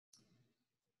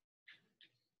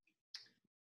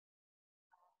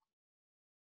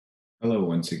Hello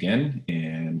once again,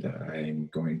 and I'm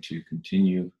going to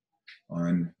continue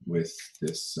on with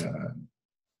this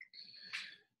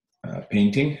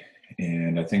painting.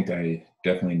 And I think I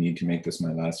definitely need to make this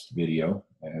my last video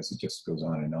as it just goes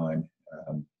on and on.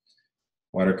 Um,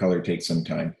 Watercolor takes some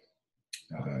time.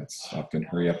 It's often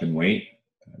hurry up and wait,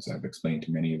 as I've explained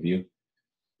to many of you.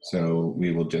 So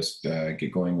we will just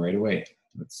get going right away.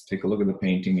 Let's take a look at the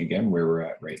painting again, where we're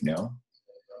at right now.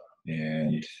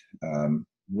 And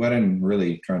what I'm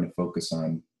really trying to focus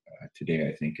on today,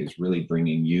 I think, is really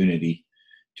bringing unity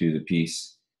to the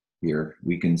piece here.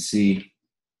 We can see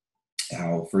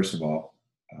how, first of all,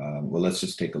 well, let's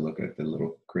just take a look at the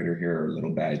little critter here, or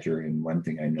little badger. And one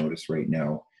thing I notice right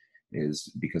now is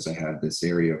because I have this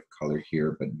area of color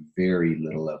here, but very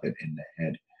little of it in the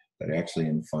head, that I actually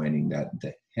am finding that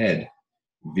the head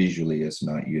visually is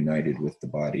not united with the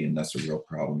body, and that's a real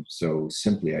problem. So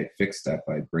simply I fix that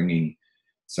by bringing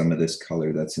some of this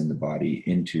color that's in the body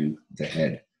into the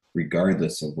head,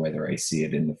 regardless of whether I see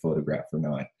it in the photograph or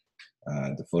not.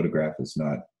 The photograph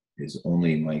is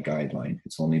only my guideline.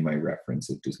 It's only my reference.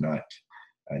 It does not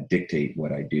dictate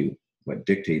what I do. What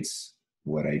dictates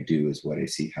what I do is what I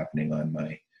see happening on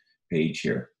my page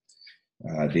here.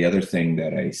 The other thing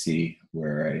that I see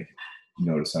where I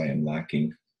notice I am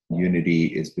lacking unity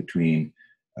is between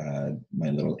my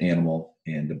little animal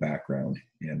and the background.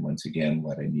 And once again,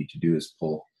 what I need to do is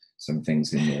pull some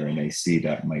things in there, and I see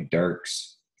that my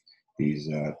darks, these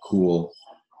cool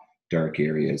dark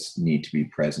areas, need to be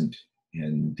present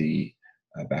in the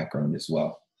background as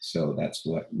well. So that's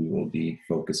what we will be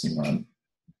focusing on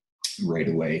right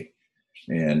away.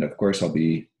 And of course, I'll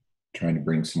be trying to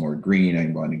bring some more green. I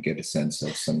want to get a sense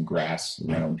of some grass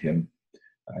around him.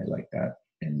 I like that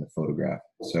in the photograph.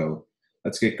 So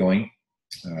let's get going.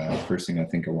 First thing I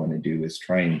think I want to do is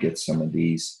try and get some of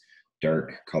these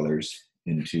dark colors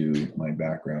into my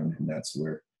background, and that's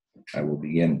where I will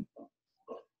begin.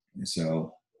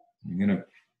 So I'm going to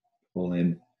pull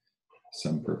in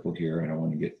some purple here. I don't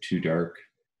want to get too dark,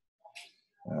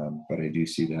 but I do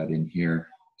see that in here.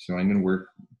 So I'm going to work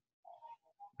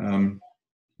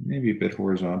maybe a bit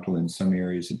horizontal in some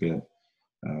areas, a bit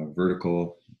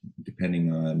vertical,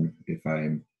 depending on if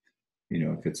I'm,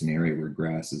 if it's an area where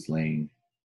grass is laying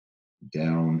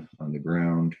down on the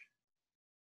ground,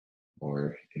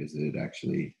 or is it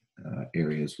actually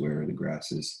areas where the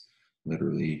grass is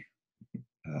literally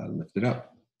lifted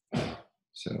up.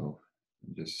 So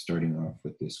I'm just starting off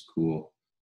with this cool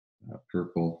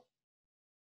purple,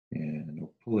 and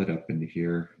I'll pull it up into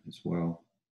here as well.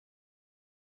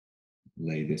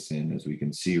 Lay this in. As we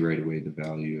can see right away, the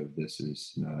value of this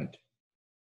is not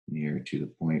near to the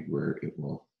point where it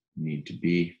will need to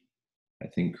be. I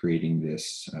think creating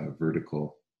this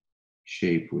vertical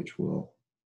shape, which will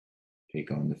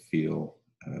take on the feel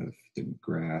of the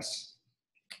grass,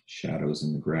 shadows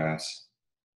in the grass,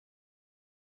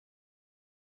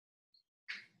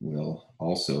 will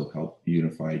also help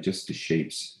unify just the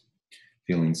shapes,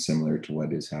 feeling similar to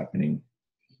what is happening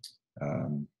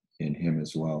in him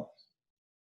as well.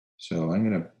 So I'm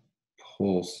going to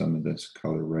pull some of this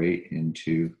color right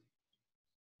into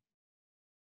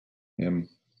him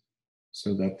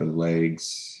so that the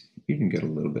legs even get a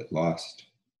little bit lost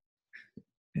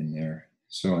in there.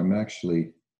 So I'm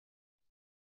actually,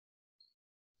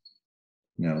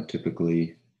 now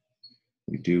typically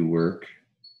we do work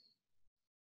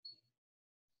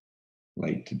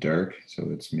light to dark, so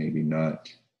it's maybe not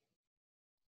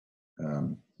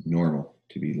normal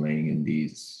to be laying in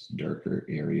these darker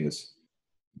areas.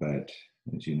 But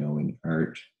as you know, in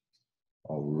art,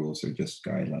 all rules are just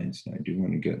guidelines. And I do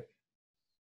want to get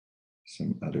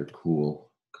some other cool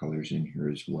colors in here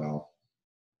as well.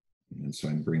 And so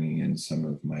I'm bringing in some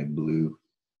of my blue.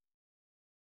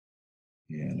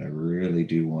 And I really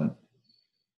do want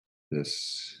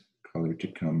this color to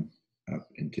come up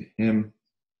into him,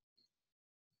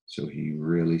 so he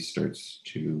really starts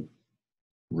to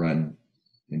run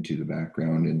into the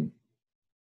background, and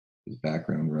his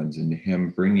background runs into him,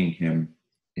 bringing him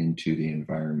into the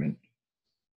environment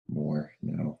more.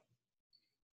 Now,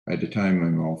 by the time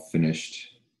I'm all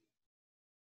finished,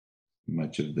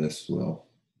 much of this will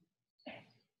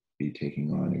be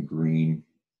taking on a green,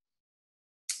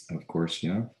 of course,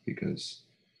 yeah, because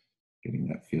getting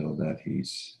that feel that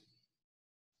he's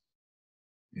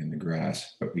in the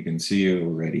grass. But we can see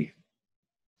already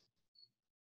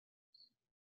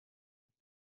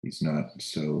he's not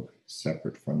so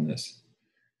separate from this.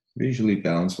 Visually,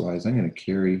 balance-wise, I'm going to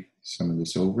carry some of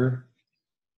this over,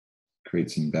 create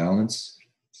some balance.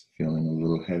 It's feeling a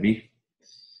little heavy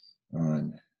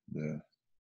on the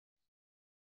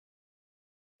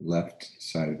left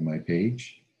side of my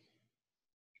page.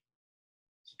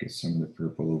 Get some of the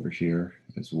purple over here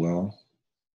as well.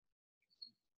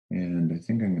 And I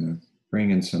think I'm going to bring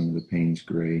in some of the Payne's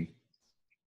gray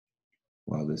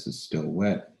while this is still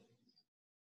wet.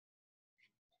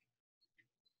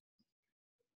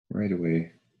 Right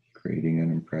away, creating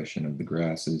an impression of the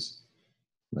grasses,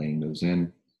 laying those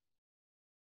in.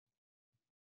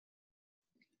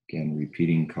 Again,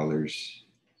 repeating colors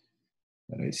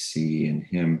that I see in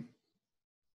him.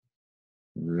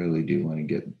 I really do want to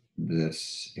get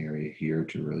this area here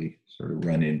to really sort of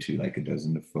run into like it does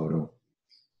in the photo.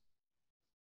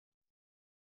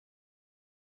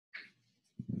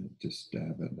 Just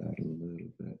dab at that a little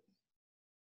bit.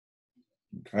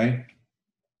 Okay.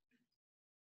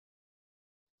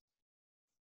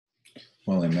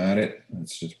 While I'm at it,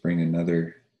 let's just bring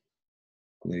another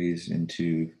glaze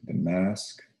into the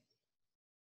mask.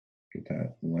 Get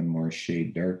that one more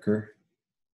shade darker.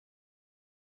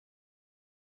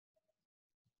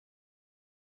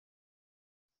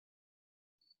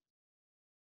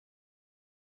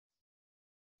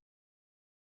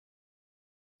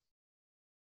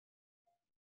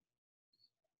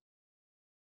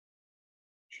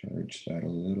 Charge that a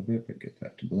little bit, but get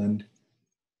that to blend.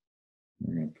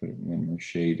 We're going to put one more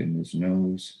shade in his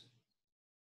nose.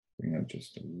 Bring out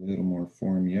just a little more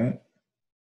form yet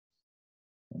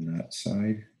on that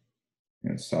side. I'm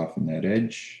going to soften that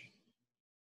edge.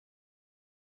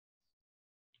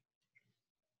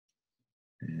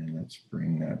 And let's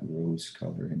bring that rose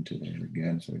color into there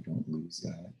again so I don't lose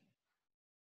that.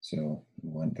 So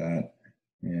we want that.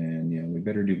 And yeah, we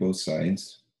better do both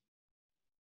sides.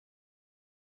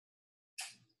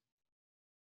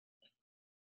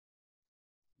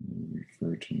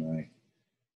 Refer to my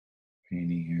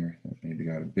painting here. That maybe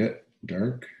got a bit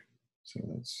dark. So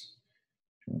let's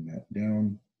tone that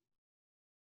down.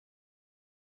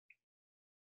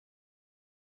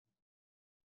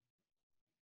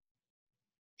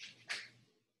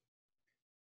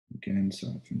 Again,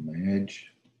 soften my edge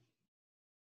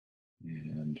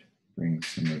and bring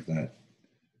some of that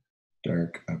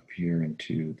dark up here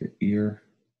into the ear.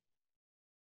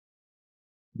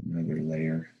 Another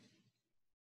layer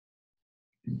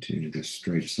into the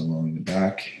stripes along the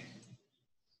back.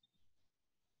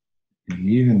 And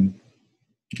even,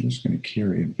 I'm just going to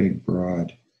carry a big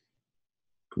broad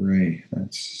gray.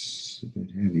 That's a bit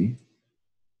heavy.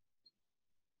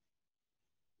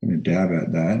 I'm going to dab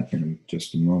at that in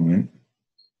just a moment.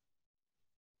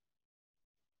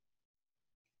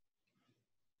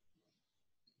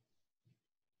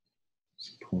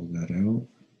 Let's pull that out.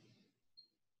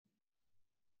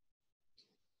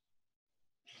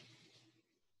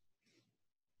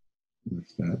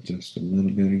 Lift that just a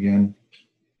little bit again.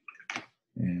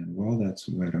 And while that's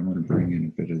wet, I want to bring in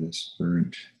a bit of this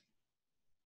burnt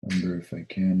umber if I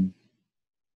can.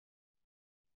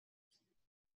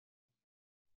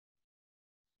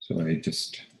 So I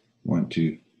just want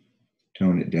to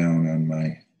tone it down on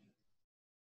my,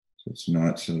 so it's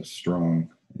not so strong.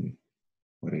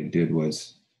 What I did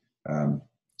was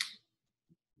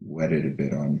wet it a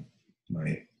bit on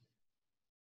my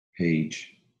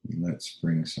page. And let's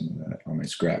bring some of that on my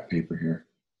scrap paper here.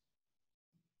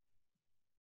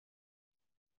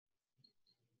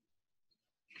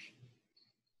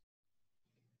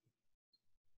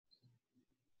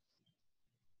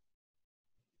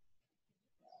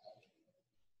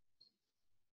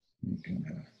 You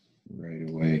can right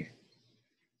away,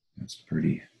 that's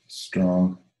pretty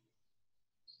strong.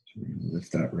 So we're going to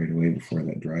lift that right away before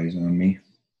that dries on me.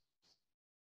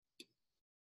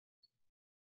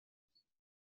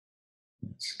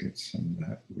 Let's get some of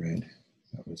that red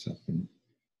that was up in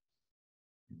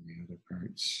the other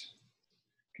parts.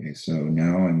 Okay, so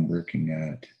now I'm working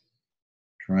at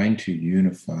trying to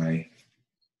unify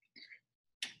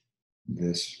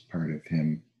this part of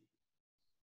him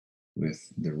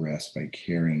with the rest by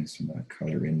carrying some of that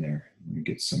color in there. You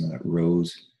get some of that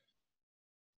rose,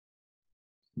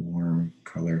 warm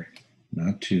color,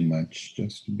 not too much,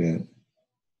 just a bit.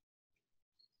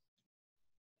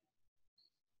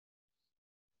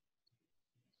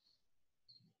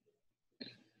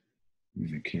 I'm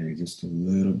going to carry just a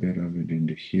little bit of it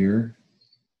into here.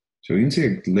 So you can see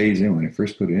it lays in when I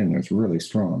first put it in there. It's really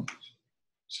strong.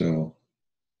 So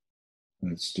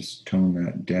let's just tone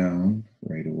that down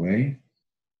right away.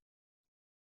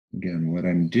 Again, what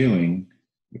I'm doing,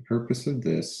 the purpose of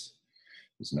this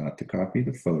is not to copy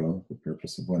the photo. The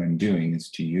purpose of what I'm doing is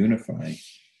to unify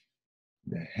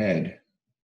the head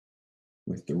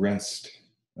with the rest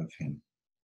of him.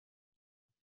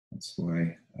 That's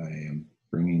why I am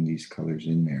bringing these colors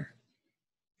in there,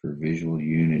 for visual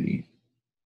unity.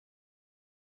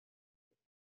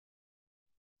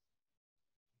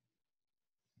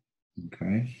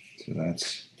 Okay, so that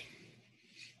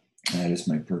is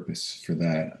my purpose for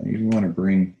that. I even want to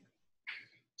bring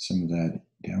some of that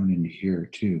down into here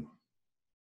too.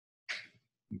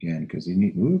 Again, because you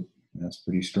need, ooh, that's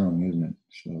pretty strong, isn't it?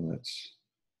 So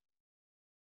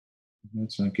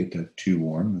let's not get that too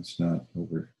warm. Let's not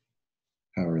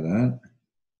overpower that,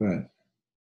 but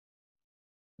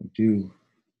I do.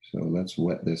 So let's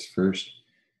wet this first,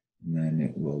 and then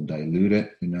it will dilute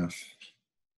it enough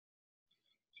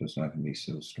so it's not going to be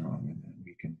so strong, and then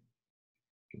we can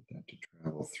get that to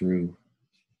travel through,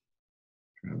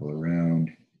 travel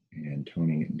around, and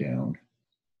toning it down.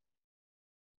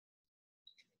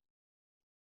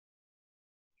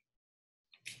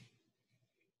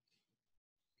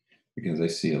 Because I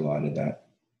see a lot of that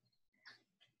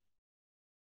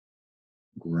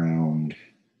ground,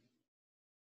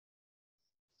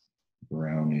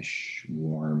 brownish,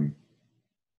 warm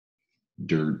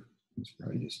dirt. It's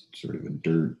probably just sort of a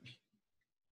dirt.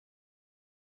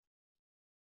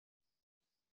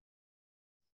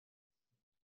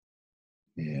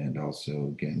 And also,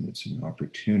 again, it's an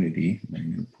opportunity.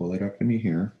 I'm going to pull it up into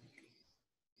here.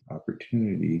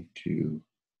 Opportunity to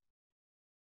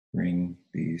bring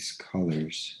these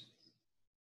colors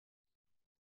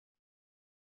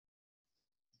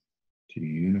to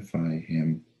unify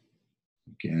him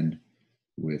again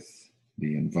with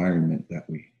the environment that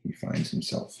he finds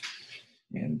himself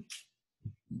in.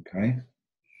 Okay.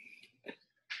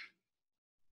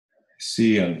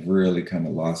 See, I've really kind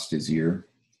of lost his ear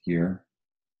here.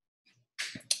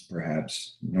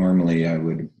 Perhaps normally I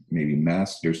would maybe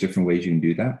mask. There's different ways you can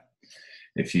do that.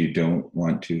 If you don't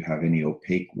want to have any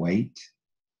opaque white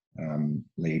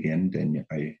laid in, then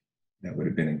that would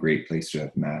have been a great place to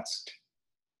have masked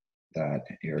that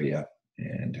area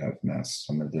and have masked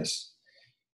some of this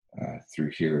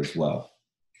through here as well.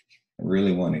 I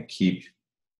really want to keep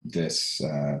this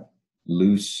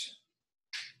loose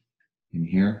in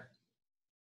here.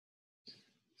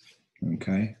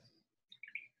 Okay.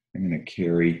 I'm going to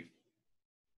carry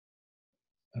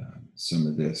some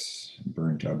of this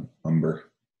burnt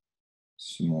umber,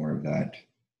 some more of that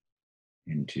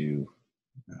into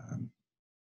the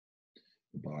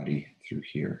body through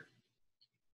here.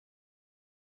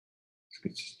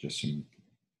 It's just some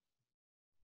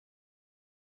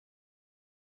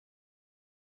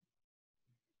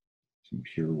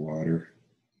pure water.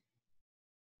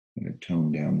 I'm going to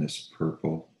tone down this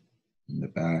purple in the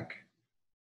back.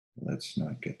 Let's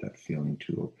not get that feeling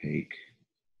too opaque.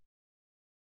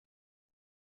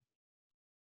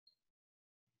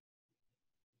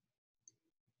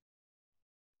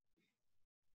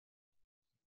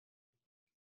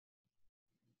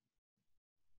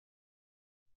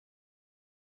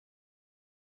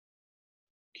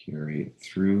 Carry it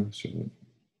through so that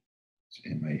it's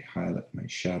in my highlight, my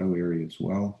shadow area as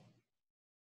well.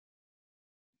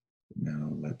 Now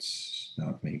let's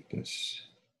not make this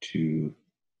too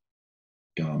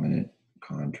dominant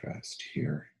contrast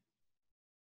here.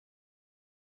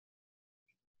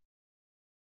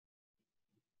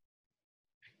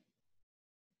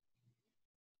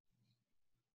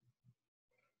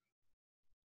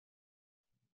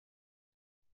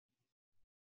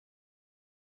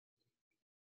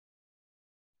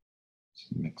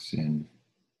 Mix in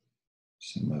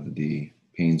some of the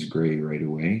Payne's gray right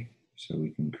away so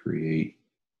we can create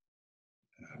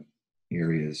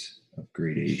areas of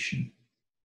gradation,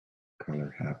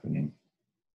 color happening.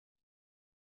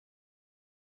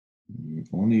 I'm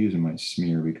only using my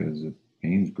smear because the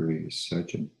Payne's gray is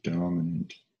such a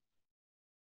dominant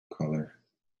color.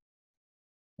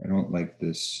 I don't like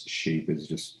this shape, it's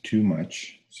just too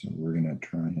much, so we're going to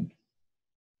try and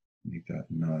make that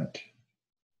not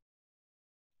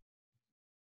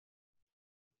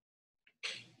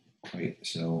quite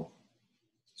so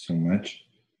much.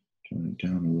 Tone it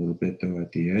down a little bit though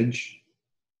at the edge.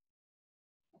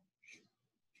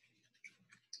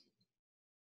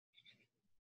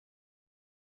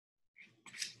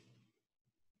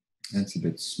 That's a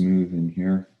bit smooth in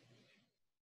here.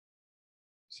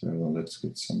 So let's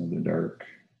get some of the dark,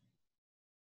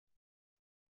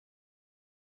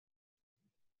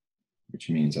 which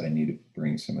means I need to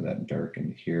bring some of that dark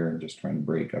into here. I'm just trying to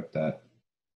break up that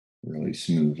really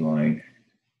smooth line.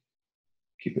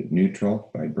 Keep it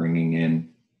neutral by bringing in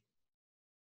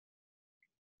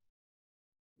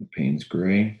the Payne's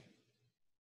gray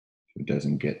so it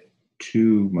doesn't get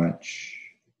too much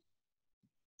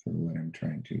for what I'm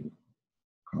trying to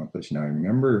accomplish. Now I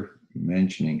remember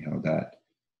mentioning how that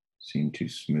seemed too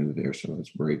smooth there, so let's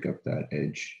break up that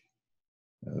edge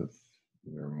of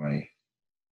where my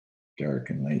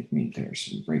dark and light meet there.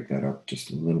 So break that up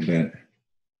just a little bit.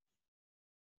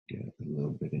 Get a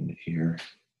little bit into here.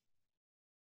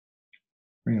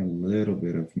 Bring a little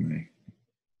bit of my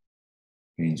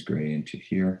Payne's Gray into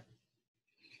here.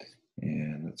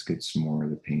 And let's get some more of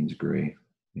the Payne's Gray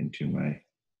into my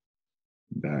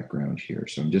background here.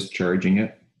 So I'm just charging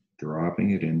it,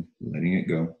 dropping it in, letting it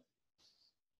go.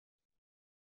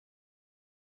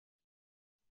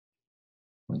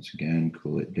 Once again,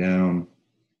 cool it down.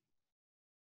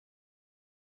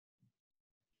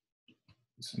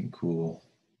 Some cool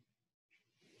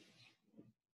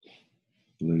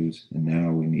blues. And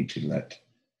now we need to let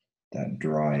that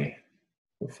dry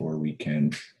before we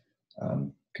can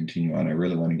continue on. I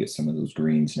really want to get some of those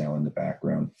greens now in the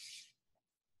background.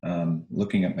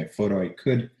 Looking at my photo, I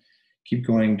could keep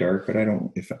going dark, but I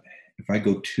don't, if I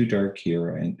go too dark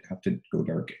here, I have to go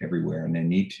dark everywhere. And I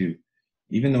need to,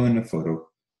 even though in the photo,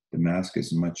 the mask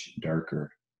is much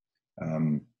darker.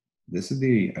 This is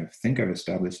I think I've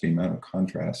established the amount of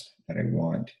contrast that I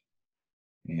want.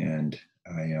 And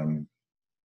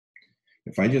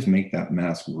if I just make that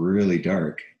mask really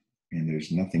dark and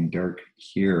there's nothing dark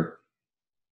here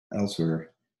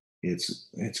elsewhere, it's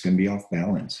going to be off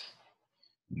balance.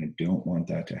 And I don't want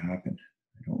that to happen.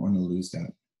 I don't want to lose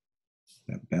that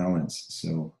balance.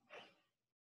 So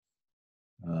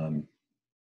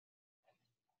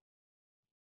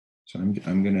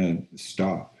I'm going to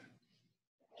stop.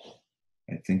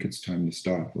 I think it's time to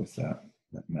stop with that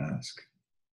mask.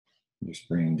 I'm just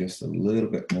bringing just a little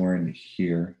bit more into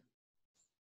here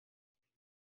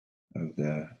of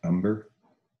the umber.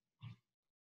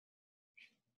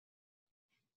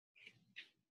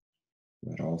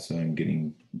 But also I'm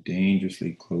getting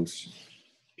dangerously close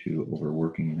to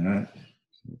overworking that.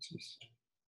 So let's just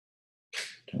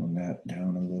tone that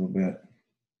down a little bit.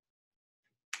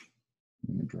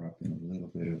 I'm going to drop in a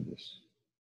little bit of this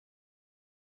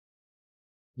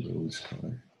rose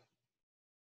color,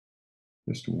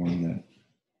 just to warm that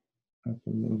up a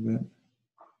little bit,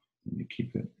 and you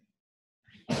keep it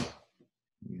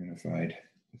unified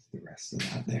with the rest of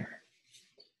that there.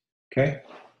 Okay,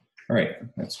 all right,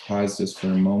 let's pause this for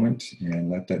a moment and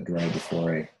let that dry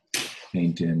before I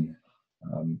paint in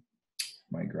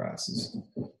my grasses.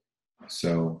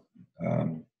 So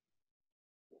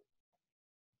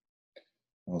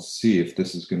I'll see if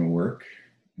this is going to work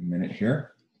in a minute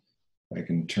here. I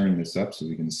can turn this up so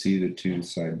we can see the two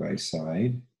side by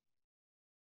side.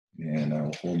 And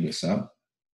I'll hold this up.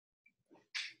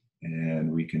 And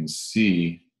we can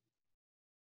see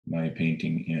my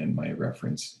painting and my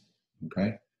reference.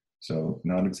 Okay? So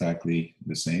not exactly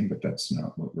the same, but that's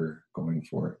not what we're going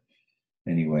for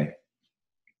anyway.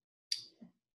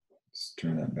 Let's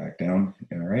turn that back down.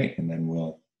 All right, and then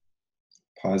we'll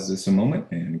pause this a moment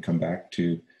and come back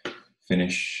to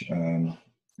finish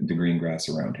the green grass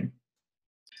around him.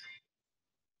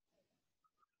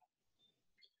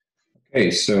 Okay,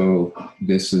 so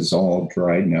this is all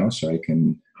dried now, so I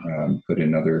can put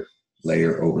another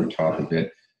layer over top of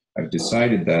it. I've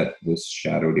decided that this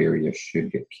shadowed area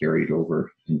should get carried over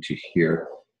into here.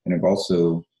 And I've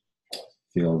also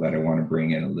feel that I want to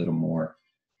bring in a little more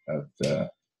of the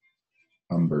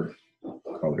umber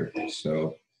color.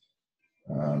 So,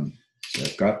 so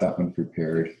I've got that one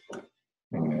prepared.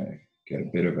 I'm going to get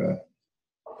a bit of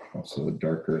also a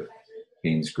darker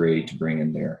Payne's Gray to bring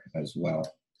in there as well.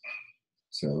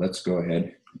 So let's go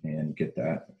ahead and get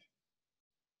that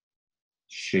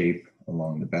shape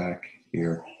along the back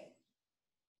here.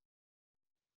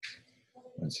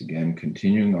 Once again,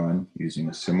 continuing on using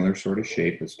a similar sort of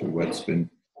shape as to what's been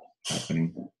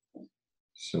happening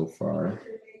so far.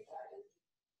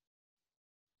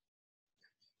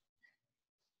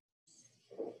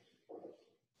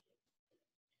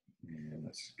 And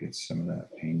let's get some of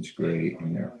that Payne's Gray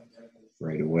in there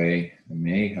right away. I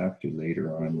may have to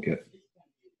later on get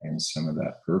in some of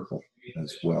that purple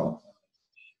as well.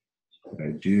 But I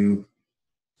do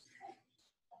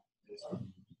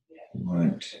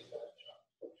want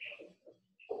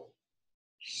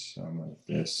some of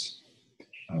this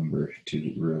umber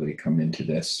to really come into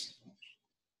this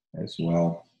as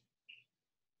well.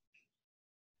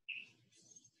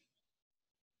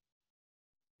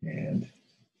 And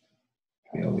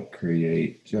be able to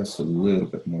create just a little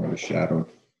bit more of a shadow.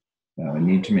 Now I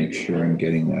need to make sure I'm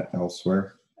getting that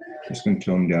elsewhere. Just going to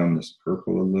tone down this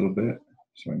purple a little bit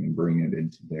so I can bring it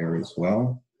into there as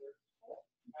well.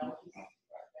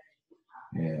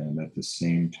 And at the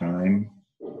same time,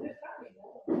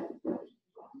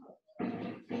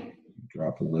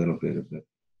 drop a little bit of the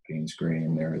Payne's Gray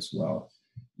in there as well.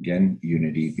 Again,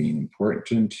 unity being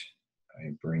important,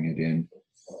 I bring it in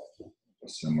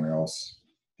somewhere else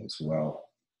as well.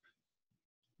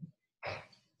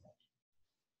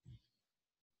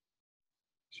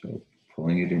 So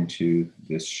pulling it into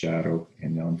this shadow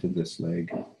and onto this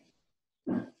leg.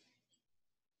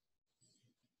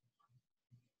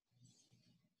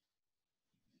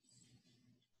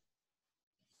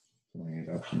 Pulling it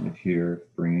up into here,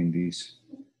 bringing these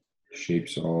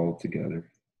shapes all together.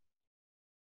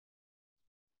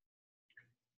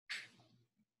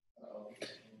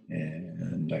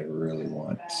 And I really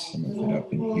want some of it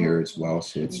up in here as well,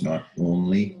 so it's not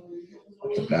only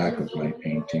at the back of my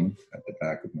painting, at the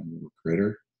back of my little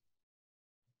critter,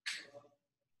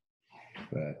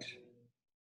 but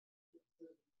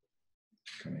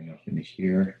coming up in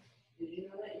here,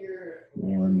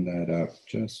 warm that up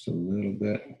just a little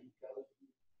bit.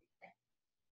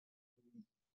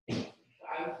 I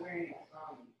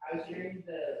was wearing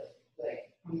the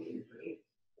like pumpkin grape.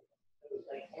 It was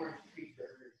like orange creeper.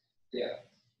 Yeah.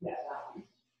 Yeah, that one.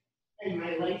 And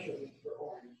my light shades were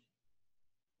orange.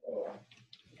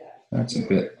 Yeah. That's a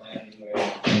bit.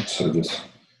 So this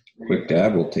quick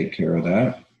dab will take care of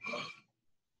that.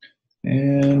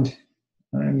 And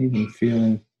I'm even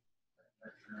feeling a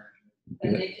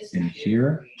bit in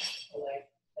here.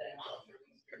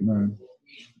 Come on,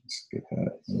 let's get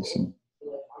that nice and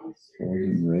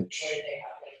golden rich.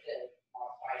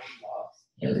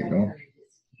 There we go.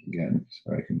 Again,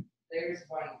 so I can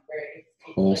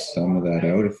pull some of that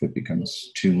out if it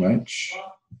becomes too much.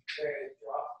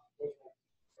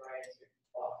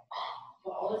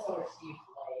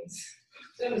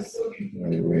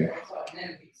 Right away.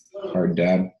 Hard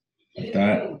dab like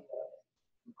that.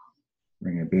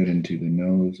 Bring a bit into the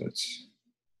nose. Let's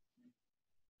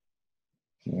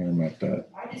warm up that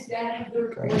guy's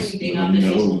little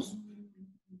nose.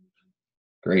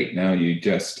 Great. Now you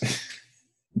just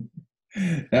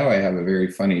now I have a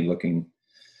very funny looking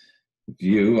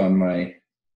view on my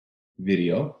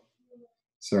video.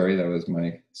 Sorry, that was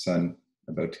my son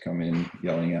about to come in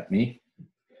yelling at me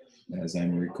as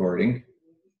I'm recording.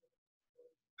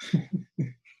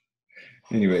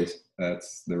 Anyways,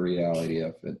 that's the reality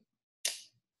of it.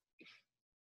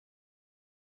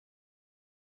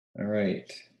 All right.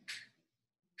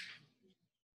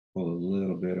 Pull a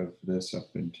little bit of this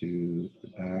up into the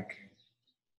back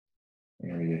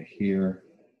area here.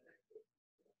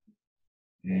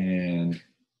 And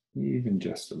even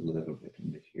just a little bit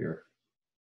into here.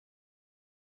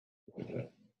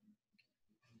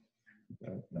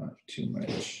 But not too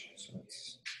much. So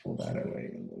let's pull that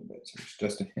away a little bit. So it's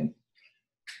just a hint.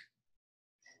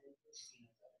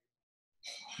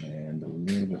 And a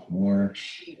little bit more.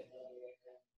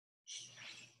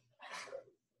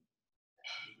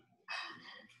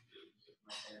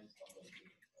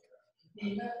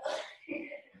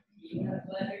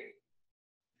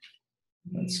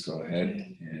 Let's go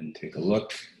ahead and take a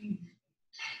look.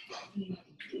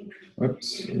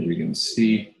 Whoops, here we can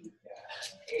see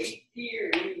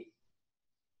the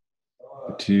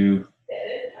two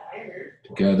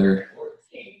together.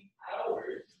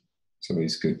 It's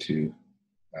always good to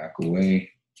back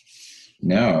away.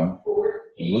 Now,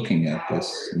 looking at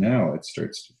this, now it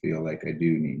starts to feel like I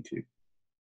do need to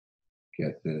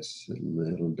get this a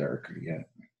little darker yet.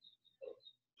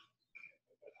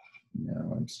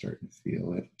 Now I'm starting to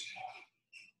feel it.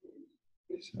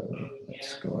 So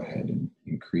let's go ahead and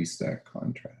increase that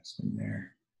contrast in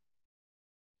there.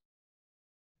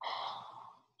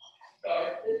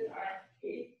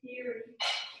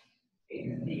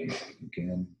 And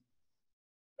again,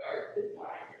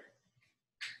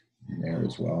 there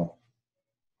as well.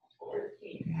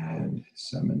 And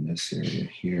some in this area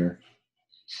here.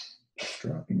 Just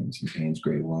dropping in some Payne's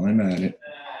Gray while I'm at it,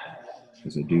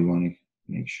 because I do want to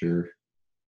make sure,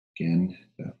 again,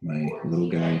 that my little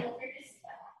guy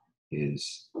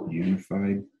is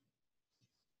unified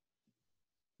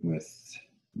with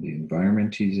the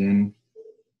environment he's in.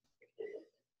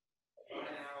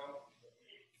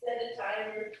 Set a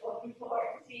timer for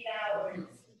 14 hours.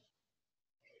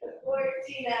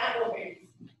 14 hours.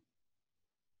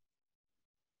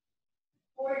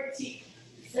 14.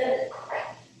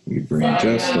 We bring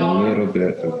just a little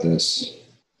bit of this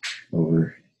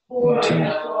over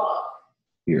into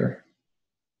here.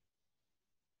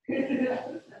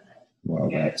 While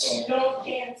that's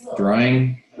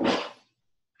drying,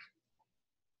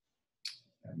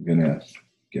 I'm gonna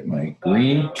get my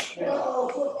green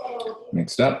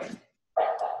mixed up.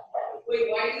 Wait,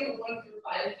 why do you 1 through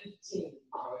 5:15?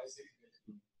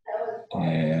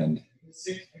 And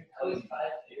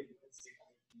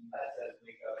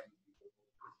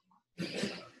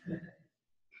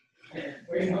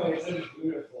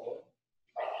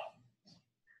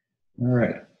all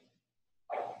right,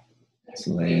 let's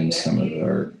lay in some of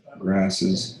our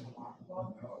grasses.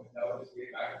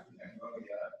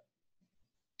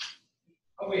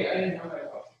 wait, I didn't know my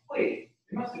phone. Wait,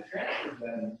 it must have transferred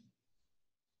then.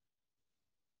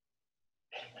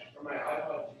 From my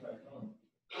iPod to my phone.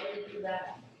 How do you do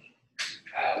that?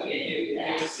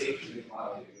 It was saved to the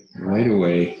cloud. Right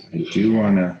away, I do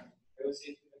want to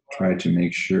try to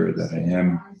make sure that I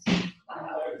am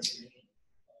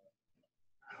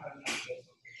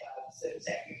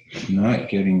not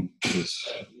getting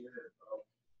this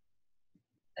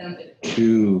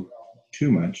too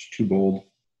much, too bold.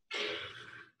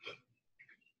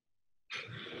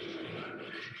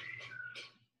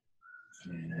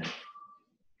 And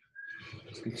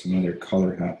let's get some other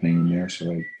color happening in there,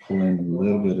 so I pull in a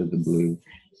little bit of the blue.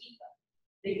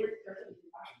 Keep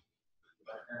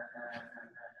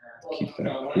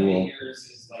that cool.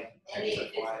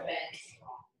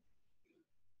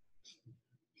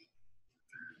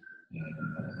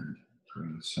 And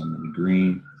bring some of the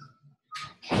green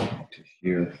to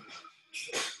here.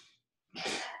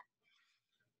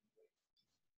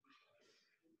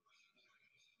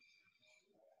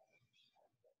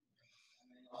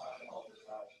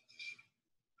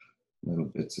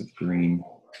 Little bits of green.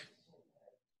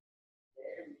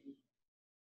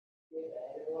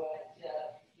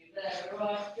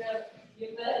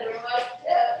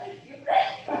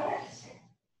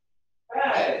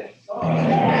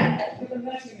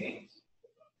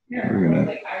 We're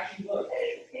gonna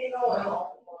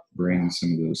bring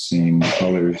some of those same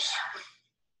colors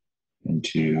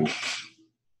into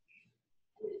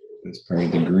this part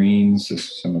of the greens,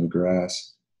 this is some of the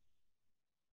grass.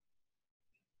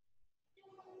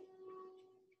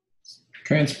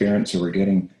 Transparent, so we're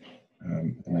getting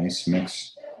a nice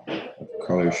mix of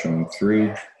colors showing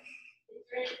through.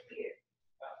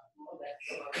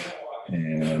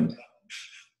 And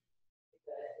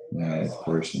now, of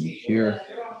course, in here,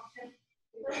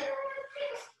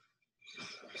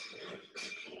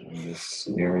 in this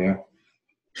area.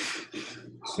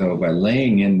 So by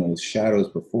laying in those shadows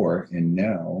before and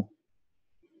now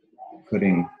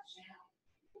putting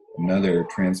another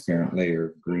transparent layer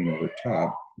of green over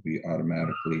top, we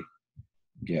automatically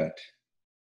get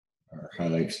our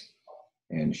highlights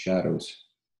and shadows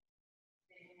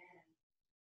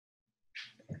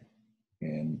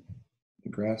in the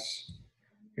grass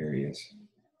areas.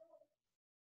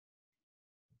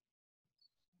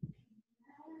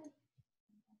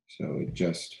 So it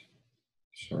just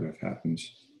sort of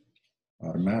happens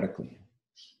automatically.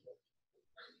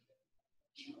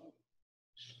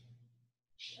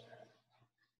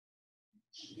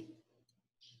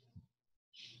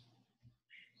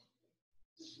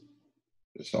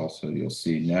 This also, you'll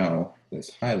see now,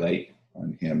 this highlight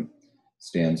on him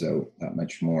stands out that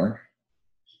much more.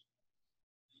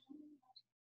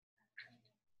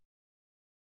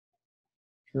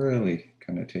 Really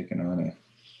kind of taking on a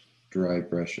dry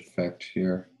brush effect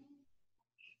here.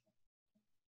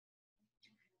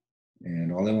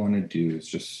 And all I want to do is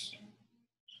just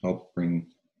help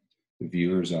bring the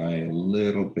viewer's eye a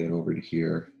little bit over to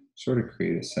here, sort of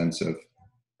create a sense of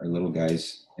our little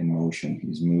guy's in motion.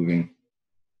 He's moving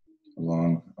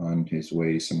along on his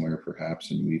way somewhere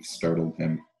perhaps, and we've startled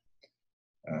him.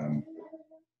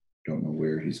 Don't know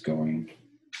where he's going,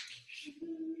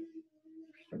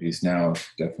 but he's now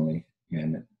definitely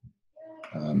in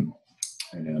an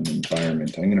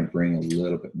environment. I'm going to bring a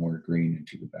little bit more green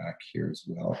into the back here as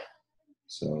well.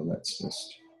 So let's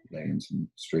just lay in some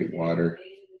straight water.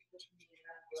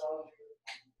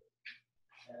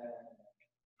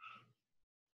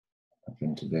 Up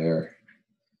into there.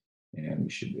 And we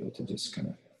should be able to just kind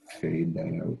of fade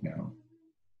that out now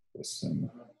with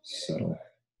some subtle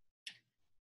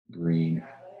green.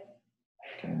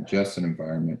 Again, just an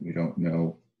environment. We don't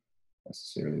know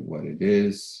necessarily what it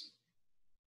is,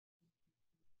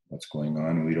 what's going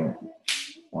on, and we don't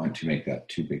want to make that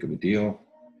too big of a deal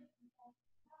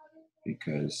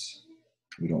because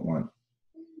we don't want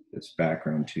this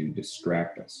background to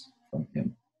distract us from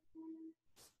him.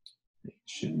 It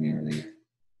should merely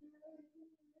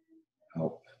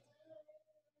help.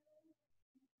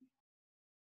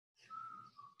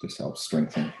 Just helps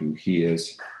strengthen who he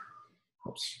is,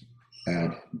 helps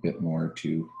add a bit more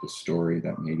to the story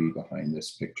that may be behind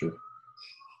this picture,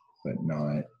 but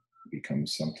not become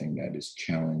something that is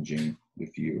challenging the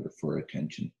viewer for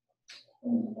attention.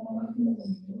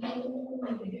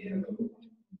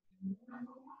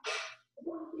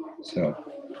 So,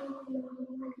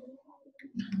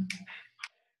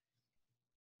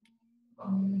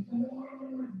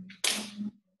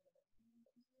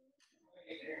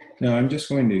 now I'm just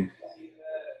going to,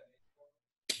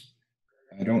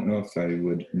 I don't know if I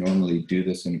would normally do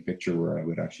this in a picture where I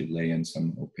would actually lay in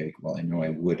some opaque. Well, I know I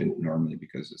wouldn't normally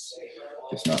because it's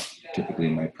just not typically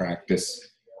my practice.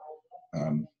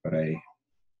 but I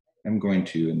am going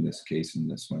to, in this case, in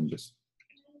this one, just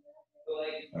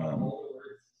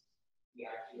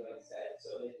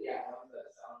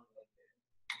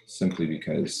simply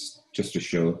because, just to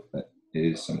show that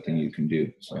it is something you can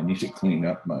do. So I need to clean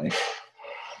up my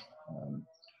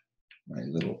my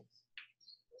little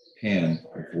pan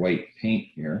of white paint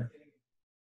here.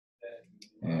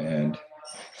 And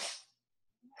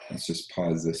let's just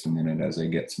pause this a minute as I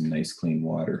get some nice clean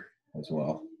water as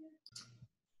well.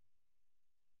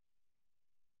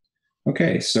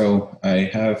 Okay, so I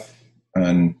have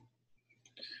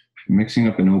mixing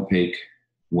up an opaque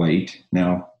white.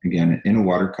 Now, again, in a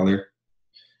watercolor,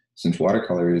 since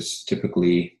watercolor is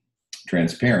typically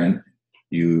transparent,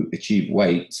 you achieve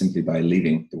white simply by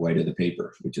leaving the white of the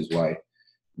paper, which is why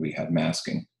we have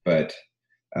masking. But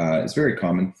it's very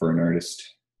common for an artist,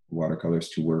 watercolors,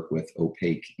 to work with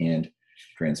opaque and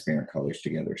transparent colors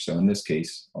together. So in this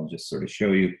case, I'll just sort of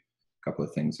show you a couple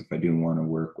of things. If I do want to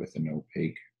work with an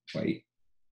opaque white,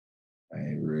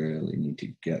 I really need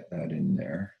to get that in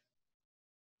there.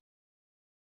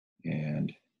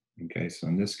 And okay, so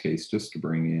in this case, just to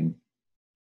bring in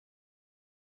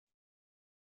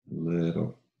a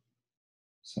little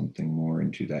something more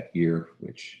into that ear,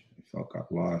 which I felt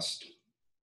got lost.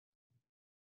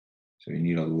 So you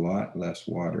need a lot less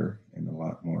water and a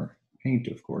lot more paint,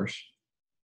 of course.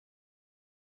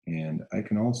 And I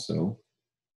can also,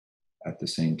 at the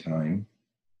same time,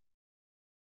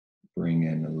 bring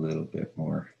in a little bit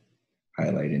more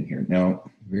highlight in here. Now,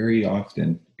 very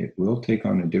often it will take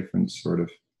on a different sort of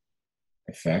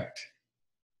effect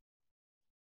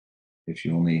if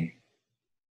you only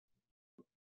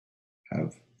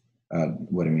have,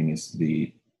 what I mean is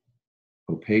the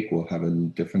opaque will have a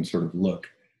different sort of look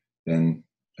than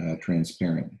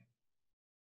transparent.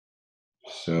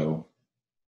 So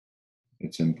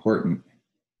it's important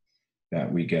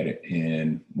that we get it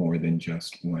in more than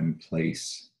just one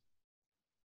place.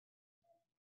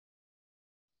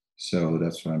 So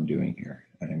that's what I'm doing here.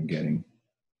 I'm getting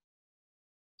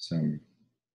some,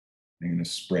 I'm going to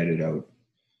spread it out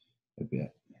a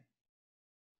bit.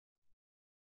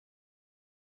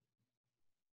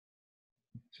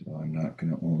 So I'm not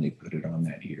going to only put it on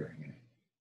that ear. I'm going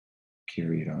to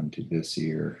carry it onto this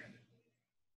ear.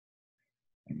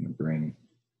 I'm going to bring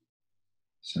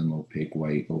some opaque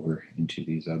white over into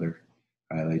these other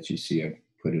highlights. You see I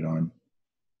put it on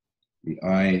the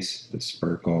eyes, the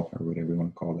sparkle, or whatever you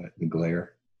want to call that, the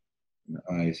glare. And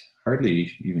the eyes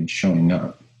hardly even showing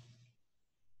up,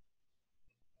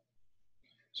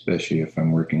 especially if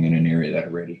I'm working in an area that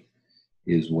already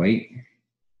is white.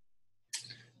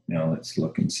 Now let's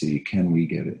look and see, can we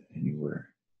get it anywhere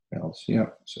else?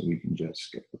 Yep, so we can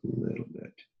just get a little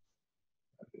bit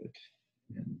of it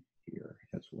in here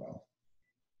as well.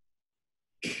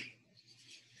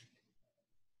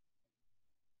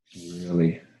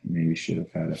 Really, maybe should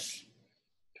have had a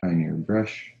tinier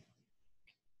brush.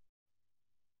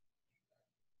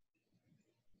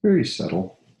 Very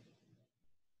subtle.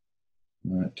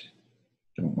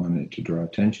 Don't want it to draw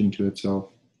attention to itself.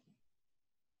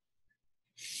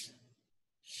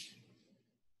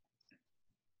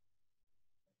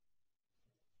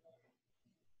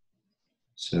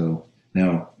 So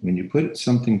now when you put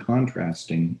something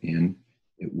contrasting in,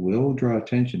 it will draw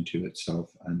attention to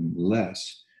itself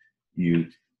unless you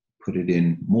put it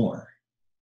in more.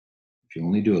 If you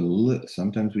only do a little,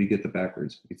 sometimes we get the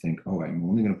backwards. We think, oh, I'm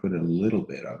only going to put a little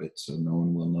bit of it so no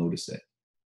one will notice it.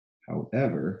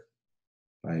 However,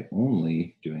 by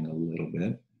only doing a little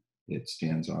bit, it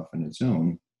stands off on its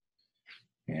own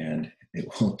and it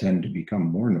will tend to become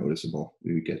more noticeable.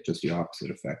 We get just the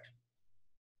opposite effect.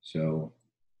 So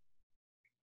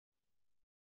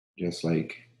just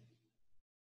like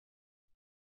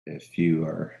if you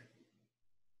are,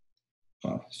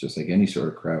 well, it's just like any sort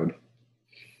of crowd.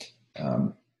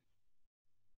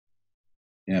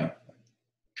 Yeah,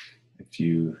 if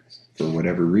you, for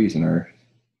whatever reason, are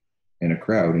in a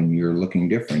crowd and you're looking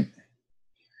different,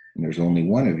 and there's only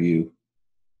one of you,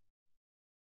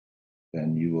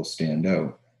 then you will stand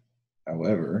out.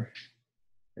 However,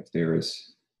 if there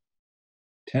is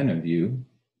 10 of you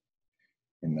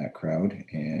in that crowd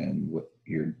and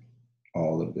you're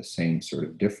all of the same sort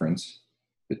of difference,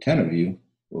 the 10 of you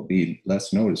will be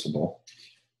less noticeable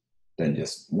than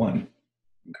just one,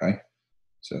 okay?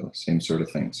 So same sort of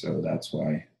thing. So that's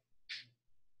why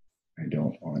I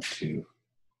don't want to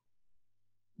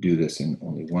do this in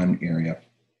only one area,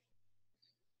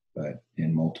 but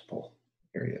in multiple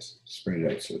areas. Spread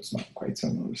it out so it's not quite so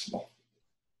noticeable.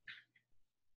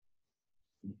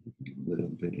 A little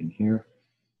bit in here.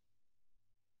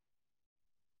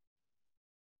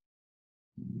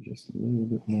 Just a little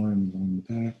bit more along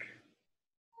the back.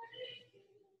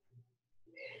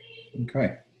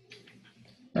 Okay.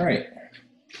 All right.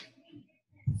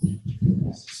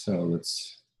 So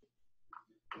let's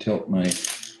tilt my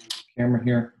camera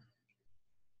here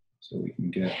so we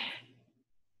can get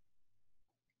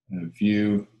a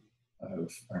view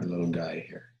of our little guy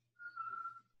here.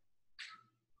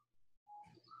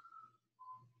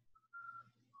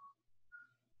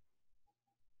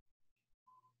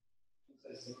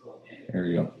 There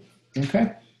we go.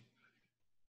 Okay.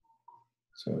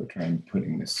 So trying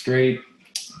putting this straight.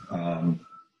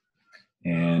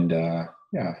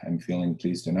 Yeah, I'm feeling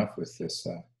pleased enough with this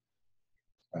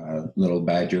little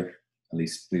badger, at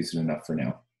least pleased enough for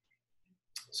now.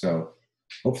 So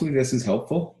hopefully this is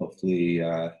helpful. Hopefully,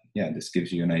 yeah, this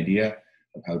gives you an idea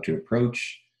of how to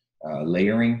approach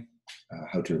layering,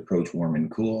 how to approach warm and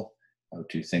cool, how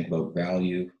to think about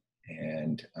value,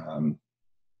 and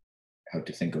how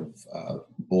to think of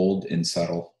bold and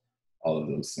subtle, all of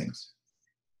those things.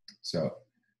 So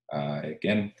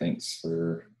again, thanks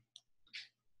for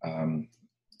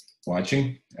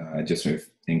watching. Just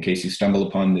in case you stumble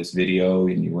upon this video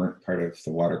and you weren't part of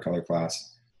the watercolor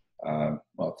class,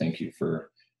 well, thank you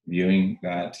for viewing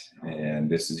that. And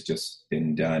this has just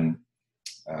been done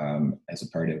as a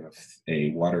part of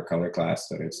a watercolor class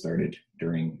that I've started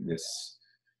during this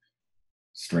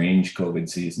strange COVID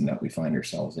season that we find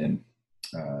ourselves in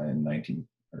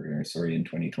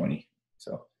 2020.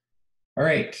 So, all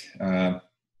right. For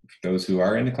those who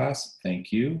are in the class,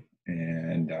 thank you.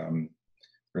 And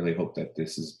really hope that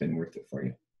this has been worth it for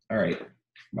you. All right.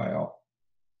 Bye all.